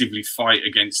actively fight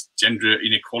against gender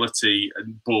inequality,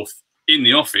 both in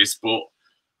the office, but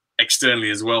externally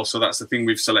as well. So that's the thing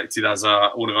we've selected as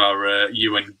one of our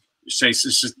UN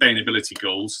sustainability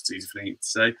goals. It's easy for me to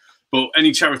say, but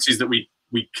any charities that we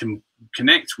can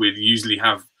connect with usually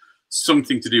have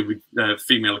something to do with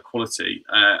female equality,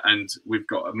 and we've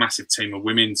got a massive team of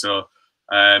women. So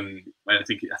I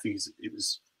think it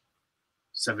was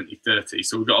 70-30.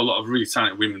 So we've got a lot of really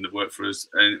talented women that work for us.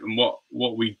 And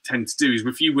what we tend to do is,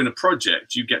 if you win a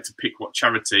project, you get to pick what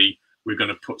charity we're going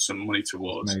to put some money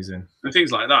towards. Amazing. And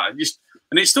things like that.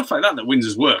 And it's stuff like that wins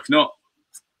us work. Not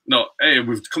hey,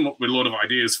 we've come up with a lot of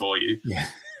ideas for you. Yeah.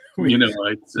 You know,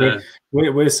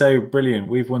 we're so brilliant.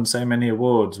 We've won so many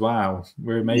awards. Wow,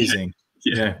 we're amazing.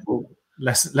 Yeah. Well,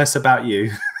 less about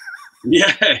you.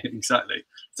 Yeah, exactly.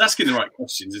 It's asking the right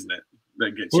questions, isn't it?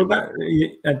 That gets you.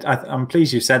 I'm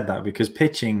pleased you said that, because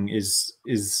pitching is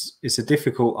a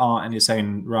difficult art in its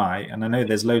own right. And I know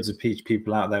there's loads of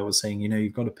people out there who are saying, you know,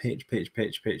 you've got to pitch.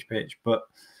 But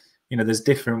you know, there's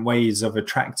different ways of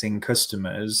attracting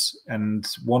customers, and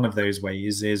one of those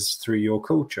ways is through your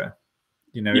culture.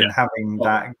 You know, and having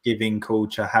that giving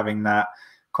culture, having that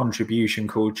contribution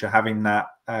culture, having that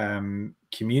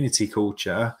community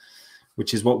culture,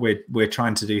 which is what we're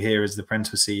trying to do here as the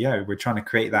Parental CEO. We're trying to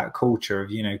create that culture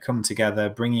of, you know, come together,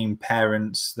 bringing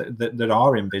parents that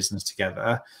are in business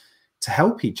together to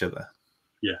help each other.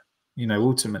 Yeah. You know,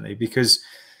 ultimately, because,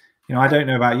 you know, I don't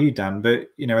know about you, Dan, but,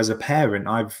 you know, as a parent,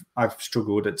 I've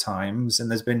struggled at times, and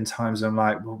there's been times I'm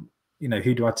like, well, you know,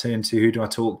 who do I turn to? Who do I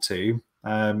talk to?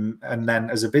 And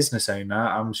then as a business owner,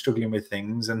 I'm struggling with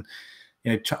things, and,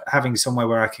 you know, having somewhere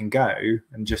where I can go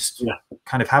and just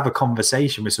kind of have a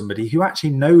conversation with somebody who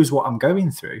actually knows what I'm going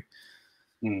through.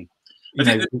 I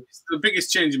think the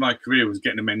biggest change in my career was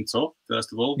getting a mentor,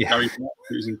 first of all. Gary,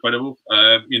 who was incredible.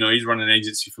 You know, he's run an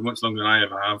agency for much longer than I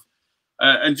ever have,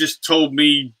 and just told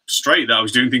me straight that I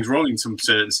was doing things wrong in some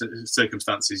certain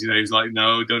circumstances. You know, he was like,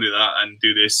 no, don't do that, and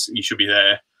do this. You should be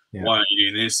there. Why aren't you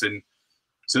doing this? And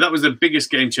so that was the biggest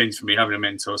game change for me, having a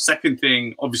mentor. Second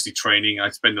thing, obviously training. I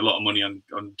spend a lot of money on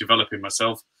developing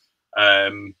myself.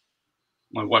 My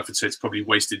wife would say it's probably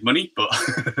wasted money, but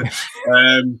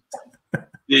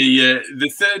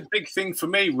the third big thing for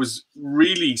me was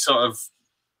really sort of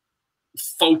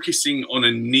focusing on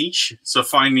a niche. So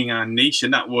finding our niche,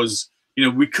 and that was, you know,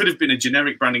 we could have been a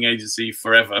generic branding agency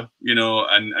forever, you know,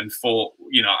 and for,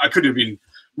 you know, I could have been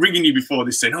ringing you before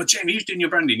this saying, oh, Jamie, who's doing your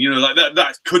branding? You know, like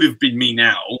that could have been me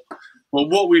now. Well,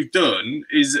 what we've done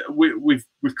is we've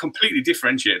completely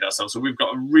differentiated ourselves. So we've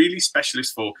got a really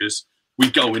specialist focus. We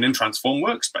go in and transform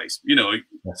workspace. You know,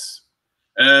 yes.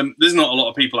 There's not a lot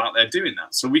of people out there doing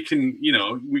that. So we can, you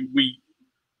know,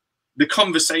 the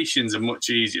conversations are much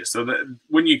easier. So that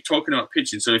when you're talking about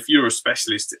pitching, so if you're a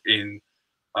specialist in,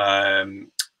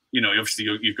 you know, obviously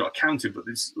you've got accounting, but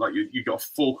it's like you've got a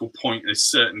focal point, a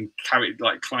certain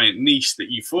like client niche that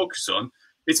you focus on.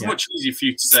 It's much easier for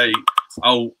you to say,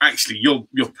 oh, actually, you're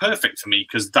perfect for me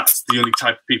because that's the only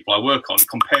type of people I work on,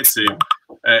 compared to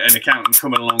an accountant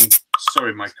coming along.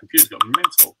 Sorry, my computer's got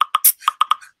mental.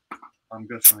 I'm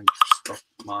going to try and stop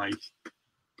my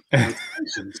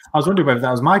notifications. I was wondering whether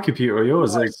that was my computer or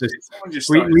yours. It's just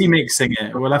remixing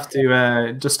it. We'll have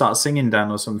to just start singing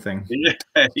down or something. Yeah,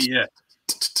 yeah.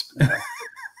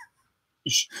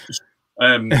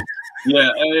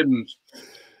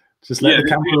 Just let the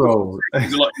camera roll.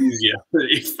 It's a lot easier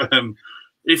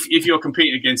if you're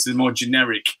competing against a more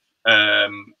generic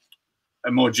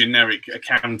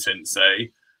accountant,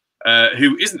 say,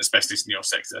 who isn't a specialist in your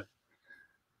sector.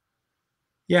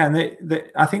 Yeah, and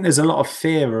I think there's a lot of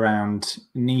fear around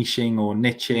niching or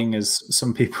niching, as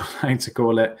some people like to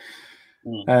call it.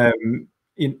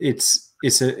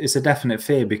 It's a definite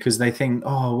fear because they think,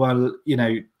 oh well, you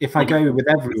know, if I go with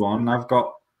everyone, I've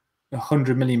got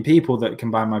 100 million people that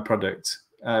can buy my product.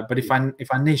 But if I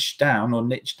niche down,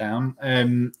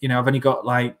 you know, I've only got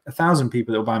like 1,000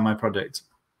 people that will buy my product.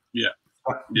 Yeah.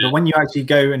 But when you actually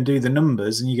go and do the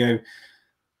numbers and you go,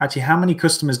 actually, how many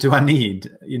customers do I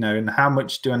need? You know, and how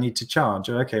much do I need to charge?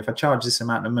 Okay, if I charge this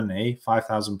amount of money,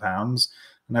 £5,000,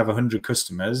 and have 100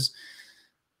 customers,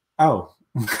 oh,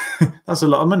 that's a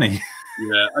lot of money.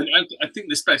 Yeah, I think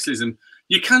the specialism,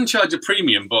 you can charge a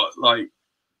premium, but like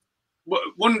a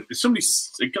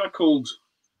guy called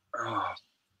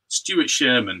Stuart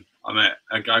Sherman. I met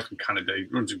a guy from Canada. He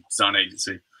runs a design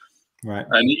agency. Right.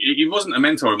 And he wasn't a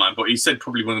mentor of mine, but he said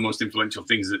probably one of the most influential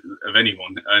things of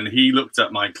anyone. And he looked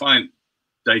at my client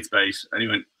database and he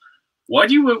went, "Why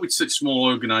do you work with such small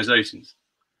organizations?"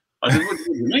 I said, "What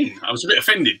do you mean?" I was a bit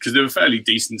offended because they were fairly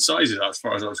decent sizes as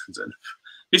far as I was concerned.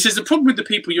 He says, "The problem with the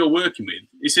people you're working with,"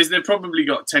 he says, "they've probably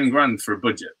got 10 grand for a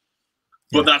budget.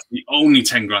 But that's the only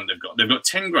 10 grand they've got. They've got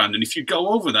 10 grand. And if you go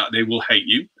over that, they will hate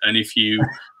you. And if you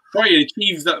try and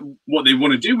achieve that, what they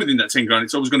want to do within that 10 grand,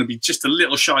 it's always going to be just a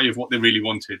little shy of what they really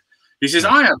wanted." He says,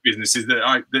 "I have businesses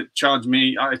that charge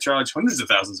me, I charge hundreds of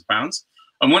thousands of pounds.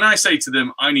 And when I say to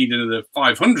them, I need another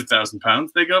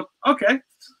 £500,000, they go, okay."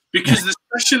 Because the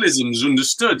specialism's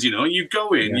understood, you know, you go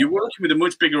in, you're working with a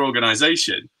much bigger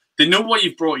organization. They know why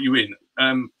you've brought you in.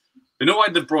 They know why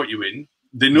they've brought you in.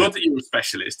 They know that you're a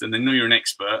specialist and they know you're an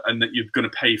expert and that you're going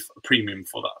to pay a premium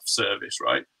for that service,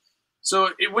 right?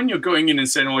 So when you're going in and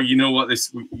saying, "Oh, you know what,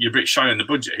 you're a bit shy on the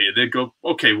budget here," they go,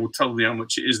 "Okay, we'll tell you how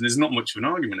much it is." And there's not much of an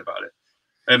argument about it.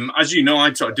 As you know, I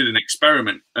did an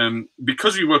experiment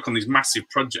because we work on these massive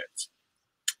projects.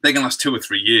 They can last 2 or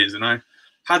 3 years, and I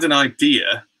had an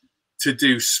idea to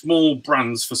do small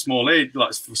brands for small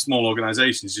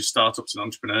organizations, just startups and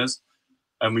entrepreneurs.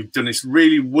 And we've done this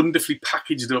really wonderfully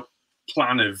packaged up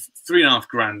plan of 3.5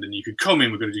 grand, and you could come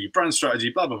in, we're going to do your brand strategy,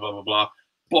 blah, blah, blah, blah, blah,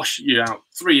 bosh you out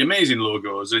 3 amazing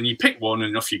logos, and you pick one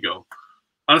and off you go.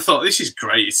 And I thought, this is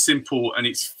great, it's simple, and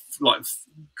it's like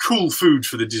cool food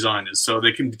for the designers, so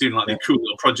they can be doing like the cool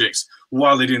little projects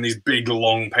while they're doing these big,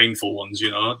 long, painful ones, you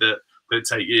know, that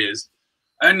take years.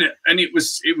 And it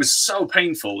was so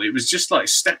painful. It was just like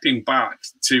stepping back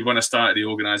to when I started the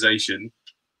organization.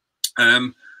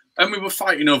 And we were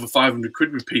fighting over 500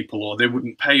 quid with people, or they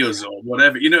wouldn't pay us, or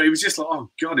whatever. You know, it was just like, oh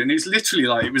God. And it's literally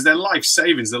like, it was their life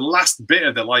savings, the last bit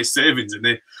of their life savings. And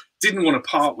they didn't want to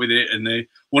part with it. And they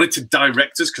wanted to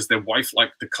direct us because their wife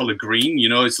liked the color green. You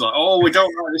know, it's like, "Oh, we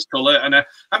don't like this color. And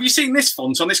have you seen this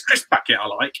font on this crisp packet I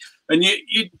like?" And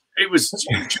it was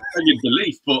your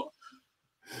belief. But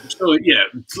so, yeah,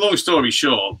 long story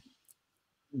short,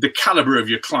 the caliber of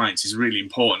your clients is really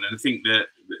important. And I think that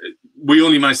we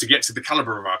only managed to get to the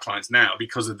caliber of our clients now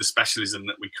because of the specialism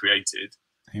that we created.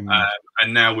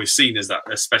 And now we're seen as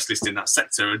a specialist in that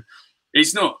sector. And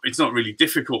it's not really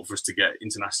difficult for us to get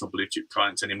international blue chip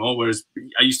clients anymore. Whereas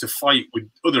I used to fight with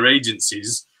other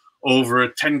agencies over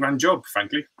a 10 grand job,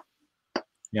 frankly.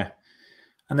 Yeah.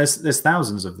 And there's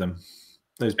thousands of them,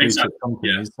 those blue chip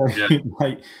companies.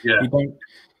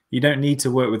 You don't need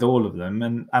to work with all of them.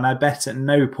 And I bet at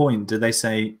no point do they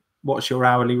say, "What's your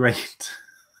hourly rate?"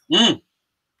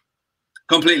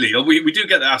 Completely. We do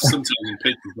get that asked sometimes in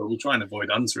pitches, but we try and avoid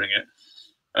answering it.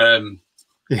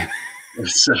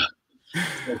 It's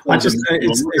I just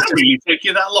really take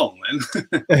you that long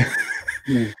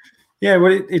then. Yeah,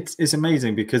 well, it's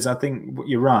amazing because I think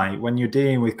you're right. When you're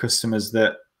dealing with customers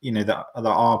that, you know, that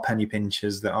are penny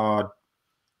pinchers, that are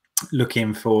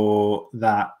looking for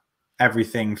that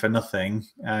everything for nothing,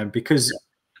 because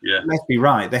let's be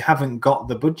right, they haven't got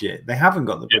the budget. They haven't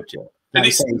got the budget. Like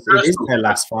you say, it is their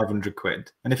last 500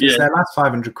 quid. And if it's their last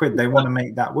 500 quid, they want to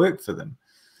make that work for them.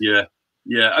 Yeah.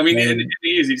 Yeah. I mean,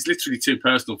 it's literally too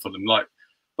personal for them. Like,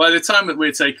 by the time that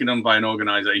we're taken on by an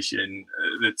organization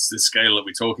that's the scale that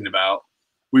we're talking about,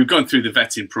 we've gone through the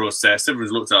vetting process.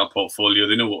 Everyone's looked at our portfolio.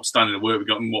 They know what standard of work we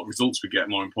got and what results we get,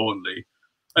 more importantly.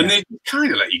 And they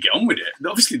kind of let you get on with it.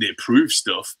 Obviously, they approve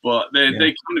stuff, but they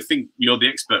kind of think you're the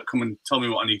expert. Come and tell me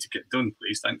what I need to get done,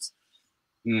 please. Thanks.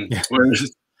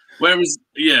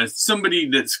 Whereas, somebody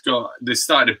they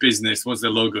started a business, wants their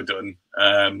logo done,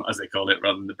 as they call it,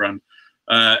 rather than the brand.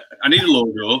 I need a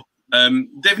logo.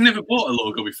 They've never bought a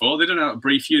logo before. They don't know how to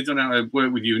brief you. They don't know how to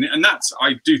work with you. And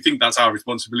I do think that's our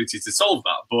responsibility to solve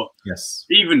that. But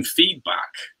even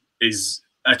feedback is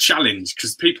a challenge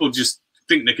because people just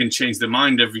think they can change their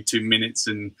mind every 2 minutes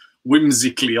and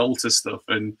whimsically alter stuff.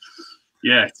 And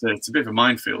it's a bit of a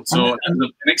minefield. So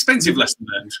an expensive lesson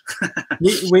learned.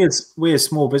 we as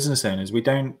small business owners, we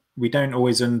don't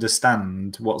always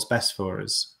understand what's best for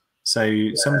us. So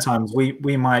sometimes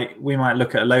we might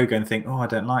look at a logo and think, oh, I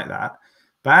don't like that.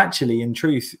 But actually, in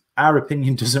truth, our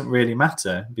opinion doesn't really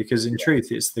matter because in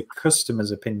truth, it's the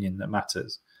customer's opinion that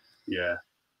matters. Yeah.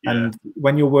 And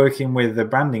when you're working with a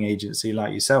branding agency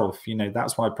like yourself, you know,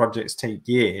 that's why projects take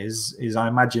years, is I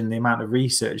imagine the amount of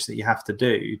research that you have to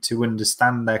do to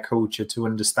understand their culture, to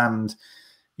understand,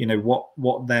 you know,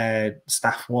 what their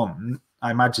staff want. I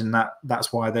imagine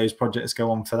that's why those projects go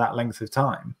on for that length of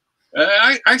time.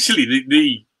 Actually,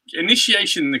 the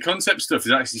initiation, the concept stuff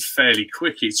is actually fairly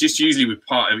quick. It's just usually we're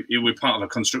part of a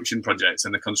construction project,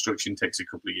 and the construction takes a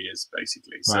couple of years,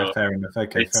 basically. Right, so fair enough.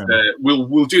 Okay,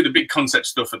 we'll do the big concept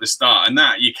stuff at the start, and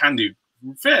that you can do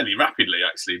fairly rapidly,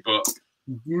 actually, but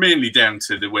mainly down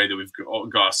to the way that we've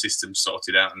got our systems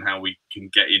sorted out and how we can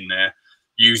get in there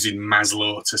using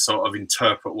Maslow to sort of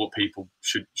interpret what people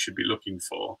should be looking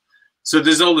for. So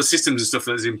there's all the systems and stuff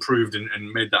that has improved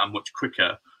and made that much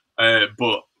quicker.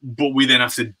 But we then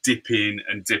have to dip in.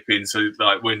 So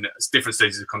like when it's different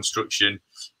stages of construction,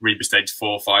 Reba stage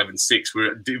 4, 5, and 6,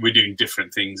 we're doing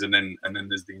different things, and then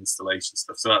there's the installation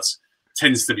stuff. So that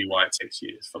tends to be why it takes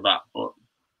years for that. But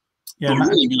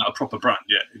really being a proper brand,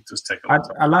 it does take a long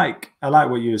time. I like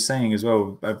what you were saying as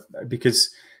well,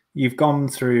 because you've gone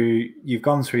through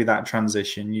that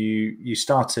transition. You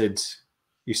started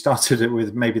it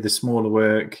with maybe the smaller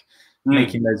work,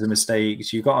 making loads of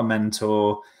mistakes. You got a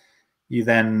mentor. You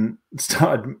then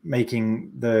started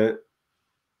making the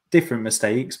different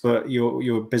mistakes, but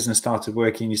your business started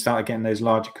working. You started getting those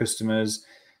larger customers.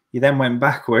 You then went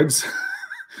backwards,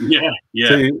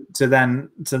 to then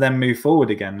move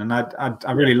forward again. And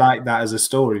I really like that as a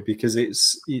story because it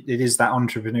is that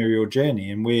entrepreneurial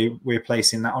journey, and we're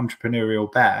placing that entrepreneurial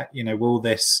bet. You know, will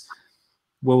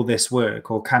this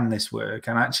work, or can this work?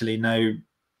 And actually, no,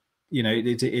 you know,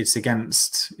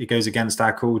 it goes against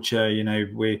our culture. You know,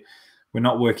 we're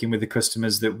not working with the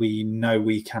customers that we know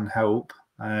we can help.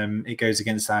 It goes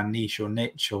against our niche or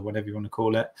whatever you want to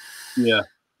call it. Yeah.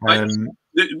 I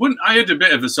had a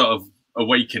bit of a sort of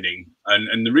awakening,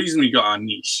 and the reason we got our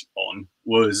niche on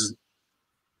was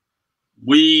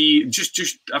we just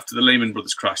after the Lehman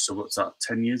Brothers crash. So what's that?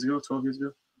 10 years ago, 12 years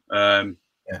ago.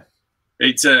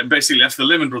 It's basically after the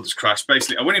Lehman Brothers crash.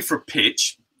 Basically, I went in for a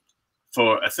pitch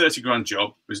for a 30 grand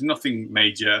job. It was nothing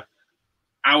major.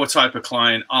 Our type of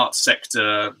client, art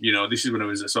sector, you know, this is when I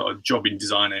was a sort of jobbing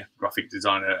designer, graphic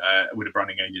designer with a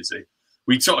branding agency.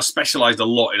 We sort of specialized a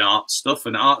lot in art stuff,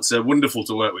 and arts are wonderful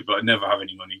to work with, but I never have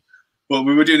any money. But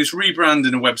we were doing this rebrand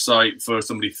and a website for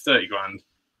somebody for 30 grand.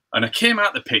 And I came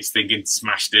out the pitch thinking,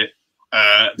 smashed it,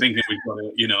 thinking we got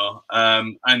it, you know.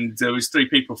 And there was 3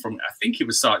 people from, I think it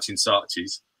was Saatchi &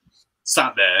 Saatchi's,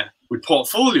 sat there with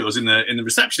portfolios in the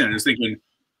reception, and I was thinking,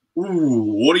 ooh,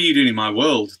 what are you doing in my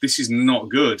world? This is not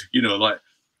good. You know, like,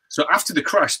 so after the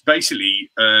crash, basically,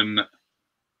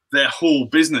 their whole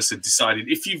business had decided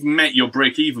if you've met your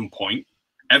break-even point,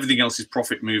 everything else is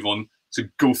profit, move on, to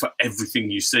go for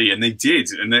everything you see. And they did.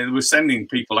 And they were sending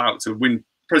people out to win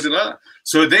project like that.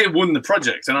 So they won the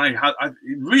project. And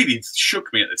it really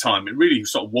shook me at the time. It really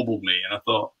sort of wobbled me. And I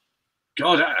thought,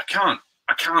 God, I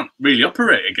can't really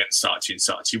operate against Saatchi &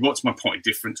 Saatchi. What's my point of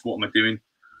difference? What am I doing?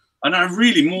 And I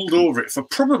really mulled over it for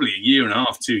probably a year and a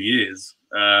half, 2 years.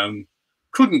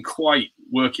 Couldn't quite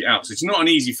work it out. So it's not an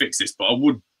easy fix, this, but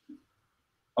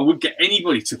I would get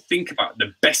anybody to think about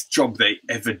the best job they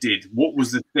ever did. What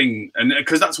was the thing? And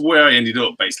because that's where I ended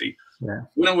up, basically.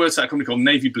 when I worked at a company called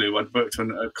Navy Blue, I'd worked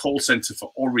on a call center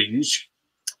for Orange,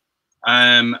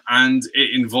 and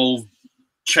it involved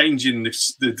changing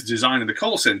the design of the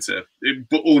call center,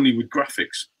 but only with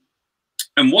graphics.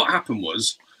 And what happened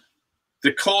was,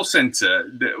 the call center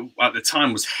at the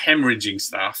time was hemorrhaging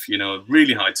staff, you know,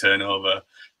 really high turnover,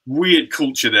 weird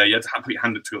culture there. You had to put your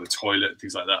hand up to go to the toilet,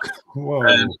 things like that.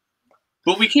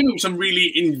 But we came up with some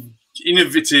really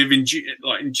innovative,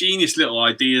 ingenious little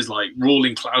ideas, like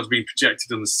rolling clouds being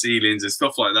projected on the ceilings and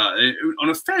stuff like that, on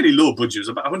a fairly low budget. It was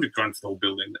about 100 grand for the whole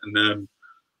building. And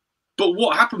but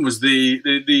what happened was the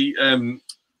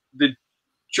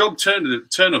job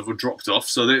turnover dropped off,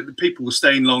 so the people were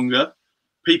staying longer,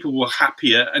 people were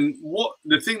happier. And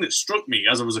the thing that struck me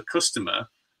as I was a customer,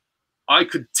 I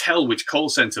could tell which call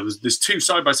center there's two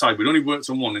side by side. We'd only worked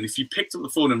on one, and if you picked up the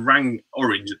phone and rang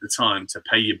Orange at the time to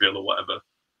pay your bill or whatever,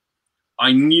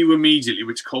 I knew immediately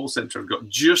which call center I got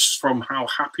just from how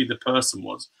happy the person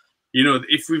was. You know,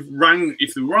 if we rang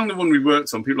the one we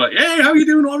worked on, people were like, "Hey, how you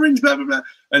doing, Orange?" Blah blah blah.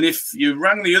 And if you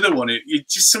rang the other one,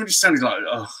 somebody sounded like,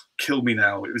 "Oh, kill me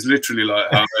now." It was literally like,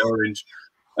 "Hi, Orange."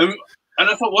 And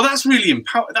I thought, well, that's really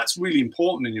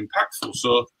important and impactful.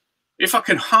 So if I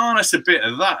can harness a bit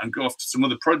of that and go off to some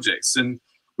other projects, and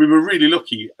we were really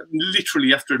lucky.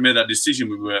 Literally after I made that decision,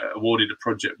 we were awarded a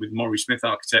project with Maury Smith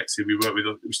Architects, who we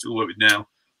still work with now,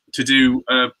 to do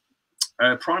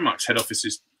Primark's head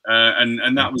offices.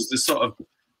 And that was the sort of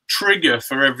trigger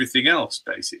for everything else,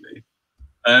 basically.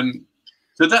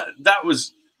 So that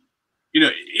was, you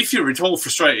know, if you're at all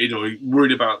frustrated or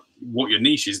worried about what your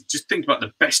niche is, just think about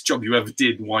the best job you ever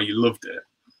did and why you loved it.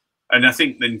 And I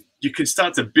think then you can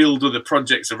start to build other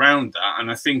projects around that. And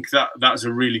I think that's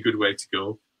a really good way to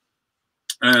go.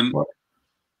 Well,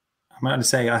 I'm going to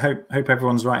say, I hope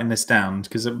everyone's writing this down,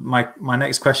 because my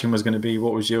next question was going to be,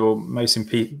 what was your most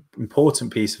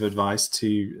important piece of advice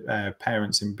to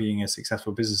parents in being a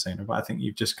successful business owner? But I think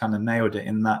you've just kind of nailed it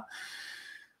in that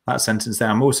sentence there.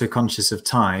 I'm also conscious of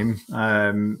time,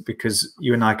 because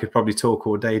you and I could probably talk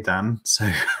all day, Dan. So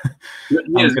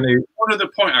yes, one other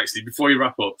point actually before you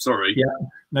wrap up. Sorry. Yeah.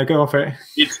 No, go off it.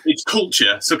 It's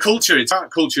culture. So culture, it's about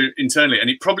culture internally, and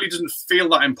it probably doesn't feel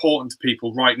that important to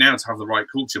people right now to have the right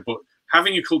culture. But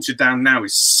having your culture down now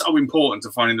is so important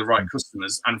to finding the right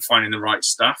customers and finding the right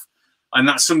staff. And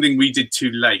that's something we did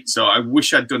too late. So I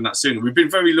wish I'd done that sooner. We've been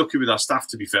very lucky with our staff,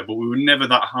 to be fair, but we were never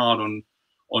that hard on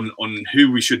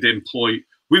who we should employ.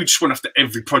 We just went after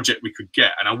every project we could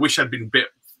get. And I wish I'd been a bit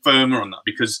firmer on that,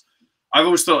 because I've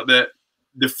always thought that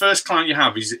the first client you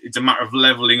have it's a matter of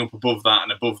leveling up above that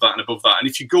and above that and above that. And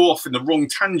if you go off in the wrong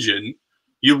tangent,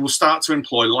 you will start to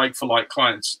employ like for like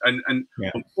clients. And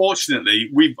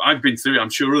unfortunately, I've been through it. I'm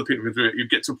sure other people have been through it. You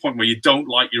get to a point where you don't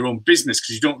like your own business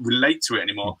because you don't relate to it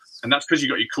anymore. And that's because you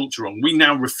got your culture wrong. We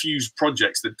now refuse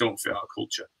projects that don't fit our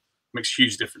culture. It makes a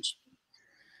huge difference.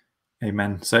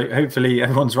 Amen. So hopefully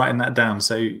everyone's writing that down.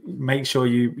 So make sure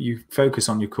you focus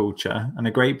on your culture. And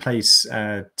a great place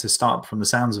to start, from the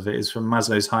sounds of it, is from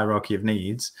Maslow's hierarchy of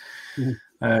needs,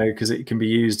 because it can be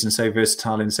used and so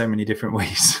versatile in so many different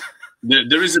ways.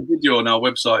 There is a video on our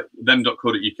website,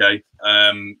 them.co.uk,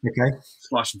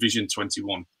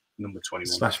 /vision21, number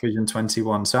 21.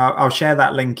 /vision21. So I'll share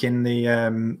that link in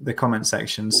the comment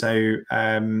section. So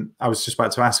I was just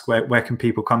about to ask, where can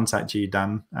people contact you,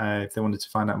 Dan, if they wanted to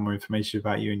find out more information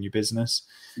about you and your business?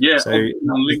 Yeah, so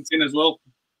on LinkedIn as well.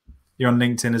 You're on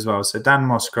LinkedIn as well. So Dan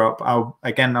Moscrop.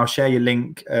 I'll share your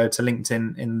link to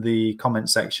LinkedIn in the comment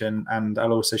section, and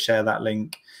I'll also share that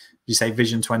link. You say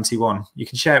Vision 21. You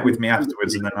can share it with me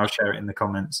afterwards, and then I'll share it in the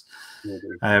comments.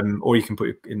 Or you can put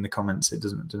it in the comments. It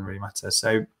doesn't really matter.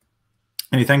 So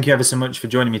anyway, thank you ever so much for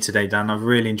joining me today, Dan. I've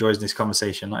really enjoyed this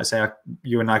conversation. Like I say,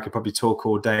 you and I could probably talk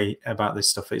all day about this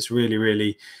stuff. It's really,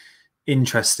 really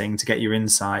interesting to get your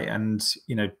insight. And,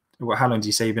 you know, how long do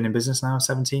you say you've been in business now?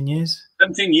 17 years?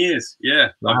 17 years, yeah.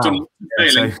 Wow. I've done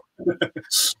failing.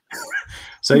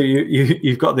 So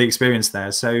you've got the experience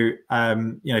there. So, you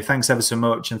know, thanks ever so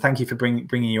much. And thank you for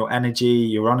bringing your energy,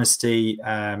 your honesty,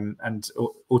 and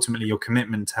ultimately your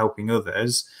commitment to helping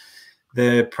others.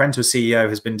 The Parental CEO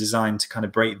has been designed to kind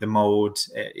of break the mold.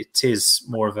 It is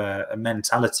more of a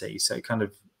mentality. So it kind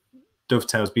of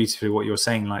dovetails beautifully what you're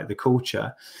saying, like the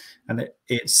culture. And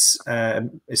it's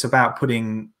about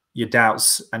putting your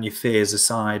doubts and your fears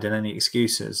aside and any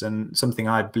excuses. And something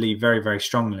I believe very, very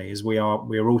strongly is we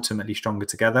are ultimately stronger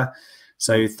together.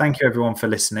 So thank you everyone for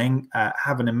listening.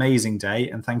 Have an amazing day.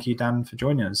 And thank you, Dan, for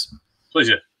joining us.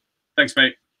 Pleasure. Thanks,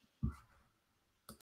 mate.